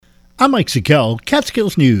I'm Mike Sikel,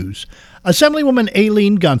 Catskills News. Assemblywoman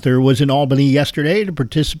Aileen Gunther was in Albany yesterday to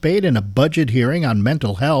participate in a budget hearing on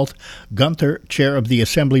mental health. Gunther, chair of the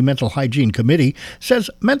Assembly Mental Hygiene Committee, says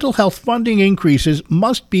mental health funding increases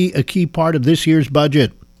must be a key part of this year's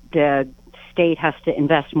budget. The state has to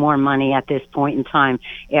invest more money at this point in time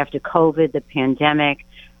after COVID, the pandemic,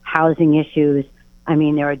 housing issues. I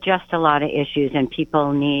mean, there are just a lot of issues, and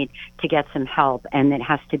people need to get some help, and it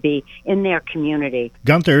has to be in their community.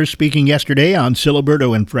 Gunther, speaking yesterday on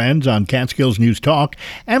Siliberto and Friends on Catskills News Talk,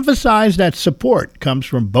 emphasized that support comes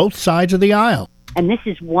from both sides of the aisle. And this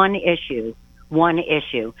is one issue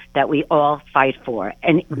that we all fight for.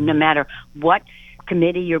 And no matter what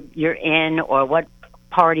committee you're in or what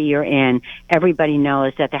party you're in, everybody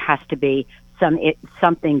knows that there has to be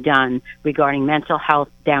something done regarding mental health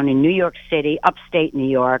down in New York City, upstate New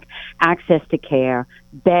York, access to care,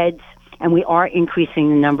 beds, and we are increasing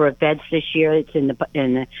the number of beds this year. It's in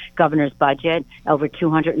the governor's budget, over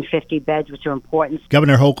 250 beds, which are important.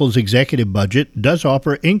 Governor Hochul's executive budget does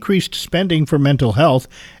offer increased spending for mental health,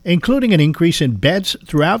 including an increase in beds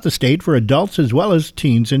throughout the state for adults as well as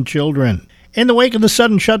teens and children. In the wake of the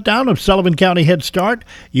sudden shutdown of Sullivan County Head Start,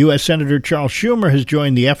 U.S. Senator Charles Schumer has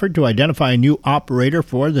joined the effort to identify a new operator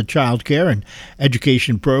for the child care and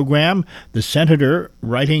education program. The senator,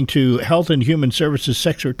 writing to Health and Human Services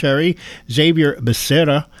Secretary Xavier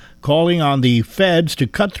Becerra, calling on the feds to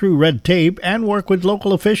cut through red tape and work with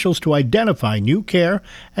local officials to identify new care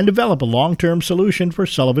and develop a long-term solution for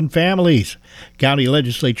Sullivan families. County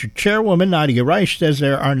Legislature Chairwoman Nadia Reich says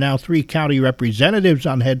there are now 3 county representatives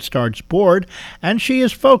on Head Start's board, and she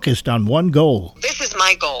is focused on one goal. This is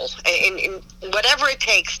my goal, in whatever it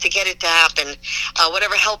takes to get it to happen,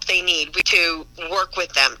 whatever help they need, to work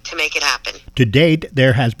with them to make it happen. To date,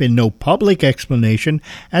 there has been no public explanation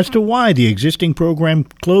as to why the existing program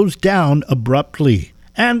closed down abruptly.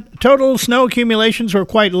 And total snow accumulations were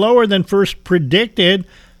quite lower than first predicted,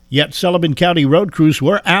 yet Sullivan County road crews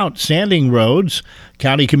were out sanding roads.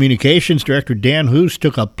 County Communications Director Dan Hoos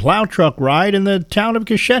took a plow truck ride in the town of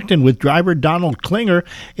Coshocton with driver Donald Klinger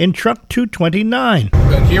in truck 229.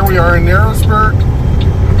 And here we are in Narrowsburg,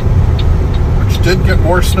 which did get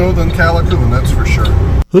more snow than Callicoon, that's for sure.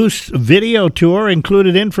 Hoos' video tour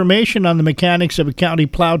included information on the mechanics of a county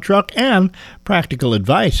plow truck and practical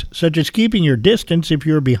advice, such as keeping your distance if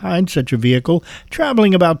you're behind such a vehicle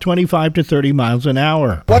traveling about 25 to 30 miles an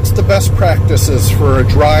hour. What's the best practices for a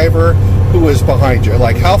driver who is behind you?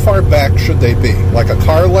 Like, how far back should they be? Like a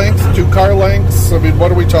car length, 2 car lengths? I mean,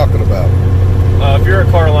 what are we talking about? If you're a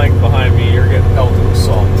car length behind me, you're getting pelted with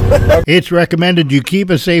salt. It's recommended you keep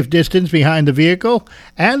a safe distance behind the vehicle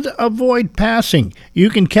and avoid passing. You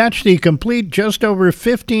can catch the complete just over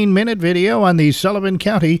 15-minute video on the Sullivan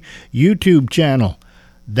County YouTube channel.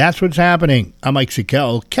 That's what's happening. I'm Mike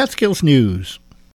Sikel, Catskills News.